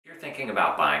thinking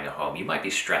about buying a home, you might be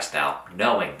stressed out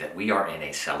knowing that we are in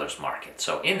a seller's market.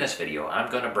 So in this video, I'm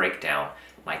going to break down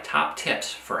my top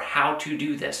tips for how to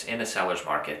do this in a seller's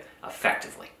market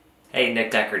effectively. Hey, Nick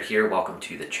Deckard here. Welcome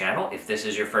to the channel. If this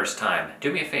is your first time,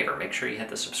 do me a favor, make sure you hit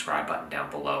the subscribe button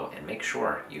down below and make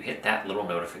sure you hit that little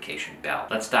notification bell.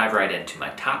 Let's dive right into my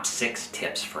top 6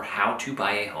 tips for how to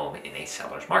buy a home in a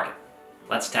seller's market.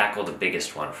 Let's tackle the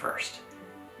biggest one first.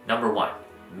 Number 1,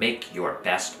 make your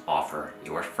best offer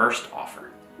your first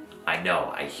offer. I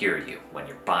know, I hear you. When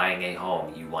you're buying a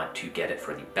home, you want to get it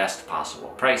for the best possible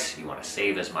price. You want to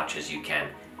save as much as you can,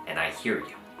 and I hear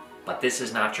you. But this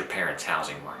is not your parents'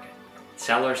 housing market.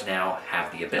 Sellers now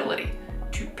have the ability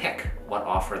to pick what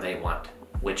offer they want,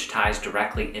 which ties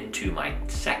directly into my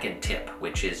second tip,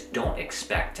 which is don't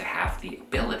expect to have the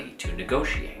ability to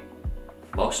negotiate.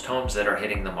 Most homes that are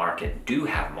hitting the market do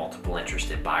have multiple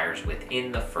interested buyers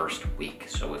within the first week.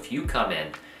 So if you come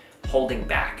in holding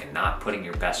back and not putting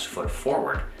your best foot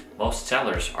forward, most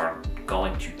sellers are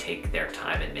going to take their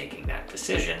time in making that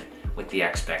decision with the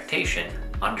expectation,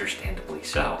 understandably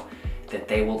so, that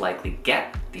they will likely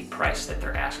get the price that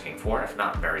they're asking for, if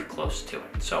not very close to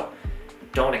it. So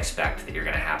don't expect that you're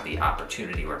going to have the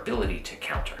opportunity or ability to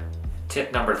counter.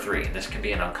 Tip number 3, and this can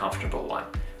be an uncomfortable one,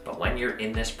 but when you're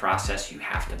in this process, you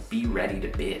have to be ready to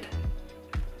bid.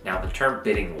 Now, the term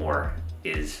bidding war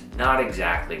is not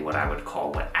exactly what I would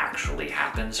call what actually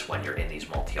happens when you're in these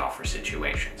multi-offer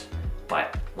situations.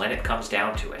 But when it comes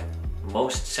down to it,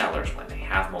 most sellers, when they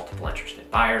have multiple interested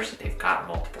buyers, they've got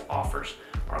multiple offers,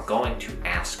 are going to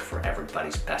ask for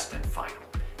everybody's best and final.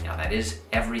 Now, that is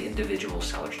every individual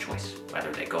seller's choice,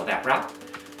 whether they go that route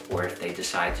or if they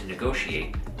decide to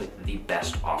negotiate with the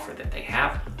best offer that they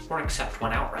have or accept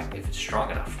one outright if it's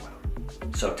strong enough for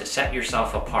them. So to set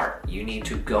yourself apart, you need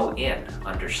to go in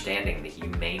understanding that you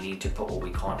may need to put what we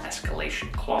call an escalation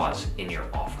clause in your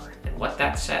offer. And what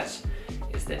that says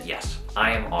is that yes,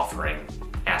 I am offering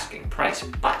asking price,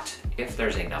 but if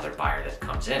there's another buyer that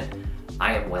comes in,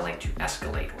 I am willing to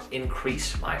escalate or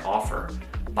increase my offer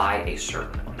by a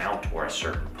certain amount or a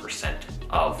certain percent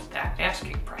of that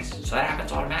asking price. So that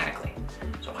happens automatically.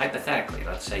 So hypothetically,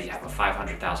 let's say you have a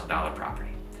 $500,000 property.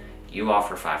 You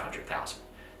offer $500,000,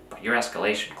 but your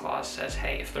escalation clause says,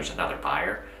 hey, if there's another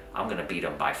buyer, I'm going to beat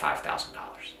them by $5,000.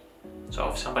 So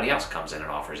if somebody else comes in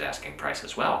and offers asking price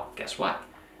as well, guess what?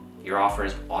 Your offer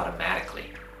is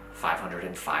automatically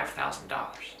 $505,000.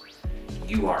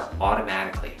 You are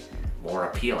automatically more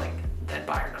appealing than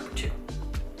buyer number 2.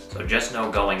 So just know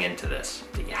going into this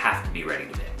that you have to be ready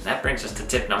to bid. And that brings us to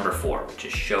tip number 4, which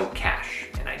is show cash.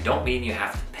 And I don't mean you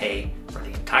have to pay for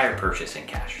the entire purchase in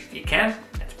cash. If you can,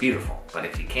 that's beautiful. But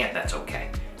if you can't, that's okay.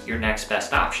 Your next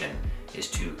best option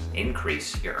is to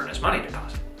increase your earnest money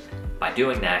deposit. By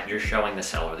doing that, you're showing the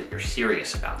seller that you're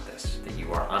serious about this, that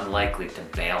you are unlikely to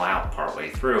bail out partway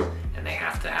through and they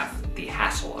have to have the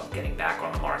hassle of getting back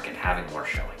on the market, having more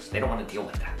showings. They don't want to deal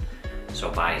with that. So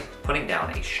by putting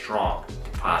down a strong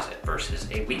deposit versus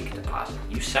a weak deposit,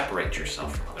 you separate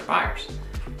yourself from other buyers.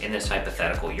 In this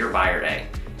hypothetical, you're buyer A,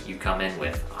 you come in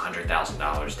with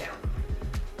 $100,000 down.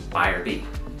 Buyer B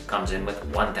comes in with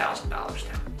 $1,000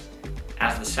 down.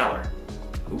 As the seller,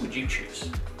 who would you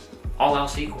choose? All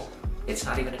else equal, it's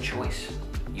not even a choice.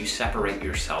 You separate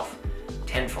yourself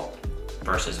tenfold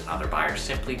versus another buyer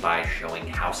simply by showing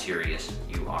how serious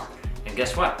you are. And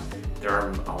guess what? There are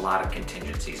a lot of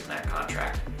contingencies in that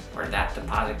contract where that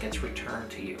deposit gets returned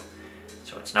to you.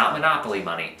 So it's not monopoly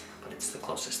money, but it's the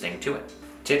closest thing to it.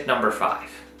 Tip number 5,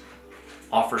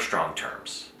 offer strong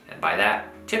terms. And by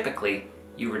that, typically,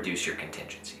 you reduce your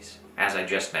contingencies. As I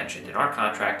just mentioned, in our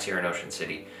contracts here in Ocean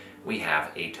City, we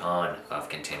have a ton of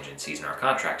contingencies in our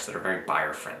contracts that are very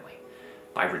buyer friendly.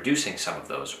 By reducing some of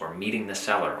those or meeting the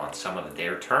seller on some of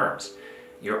their terms,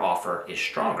 your offer is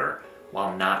stronger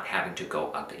while not having to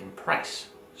go up in price.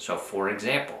 So for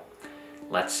example,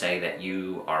 let's say that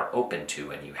you are open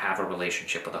to and you have a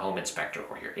relationship with a home inspector,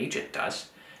 or your agent does,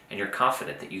 and you're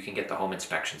confident that you can get the home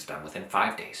inspections done within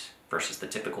 5 days versus the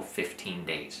typical 15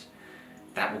 days.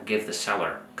 That will give the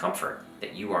seller comfort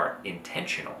that you are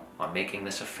intentional on making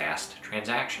this a fast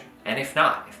transaction. And if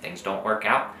not, if things don't work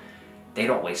out, they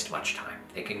don't waste much time.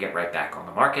 They can get right back on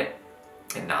the market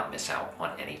and not miss out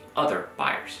on any other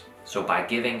buyers. So by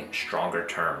giving stronger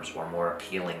terms or more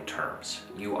appealing terms,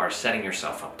 you are setting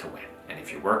yourself up to win. And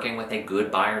if you're working with a good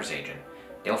buyer's agent,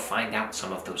 they'll find out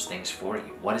some of those things for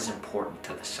you. What is important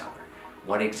to the seller?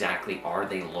 What exactly are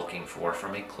they looking for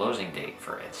from a closing date,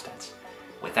 for instance?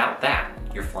 Without that,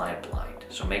 you're flying blind.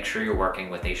 So make sure you're working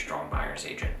with a strong buyer's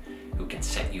agent who can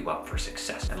set you up for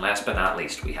success. And last but not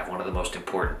least, we have one of the most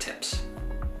important tips.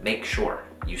 make sure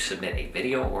you submit a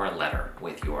video or a letter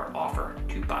with your offer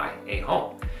to buy a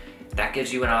home. That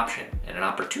gives you an option and an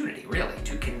opportunity, really,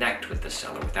 to connect with the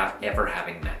seller without ever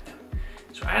having met them.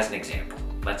 So as an example,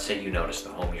 let's say you notice the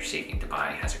home you're seeking to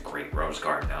buy has a great rose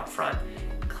garden out front.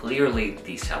 Clearly,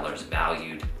 the sellers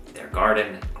valued their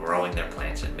garden, growing their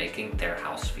plants, and making their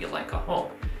house feel like a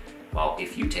home. Well,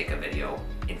 if you take a video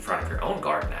in front of your own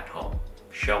garden at home,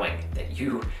 showing that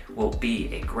you will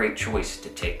be a great choice to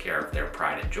take care of their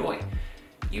pride and joy,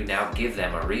 you now give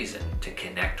them a reason to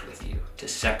connect with you, to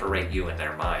separate you in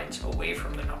their minds away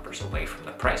from the numbers, away from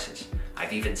the prices.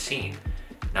 I've even seen,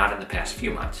 not in the past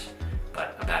few months,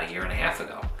 but about 1.5 years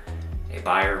ago, a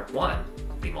buyer won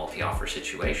the multi-offer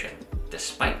situation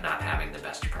despite not having the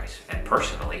best price. And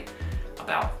personally,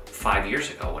 about 5 years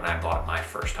ago when I bought my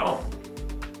first home,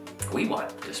 we won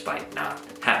despite not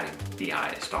having the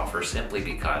highest offer, simply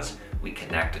because we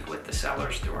connected with the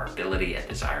sellers through our ability and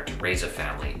desire to raise a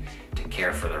family, to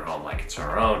care for their home like it's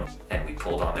our own, and we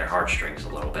pulled on their heartstrings a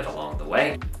little bit along the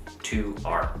way to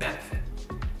our benefit.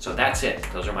 So that's it.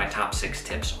 Those are my top 6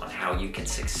 tips on how you can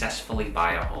successfully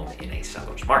buy a home in a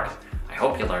seller's market. I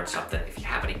hope you learned something. If you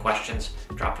have any questions,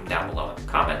 drop them down below in the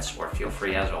comments, or feel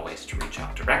free, as always, to reach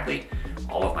out directly.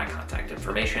 All of my contact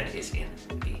information is in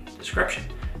the description.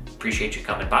 Appreciate you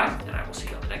coming by, and I will see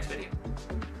you on the next video.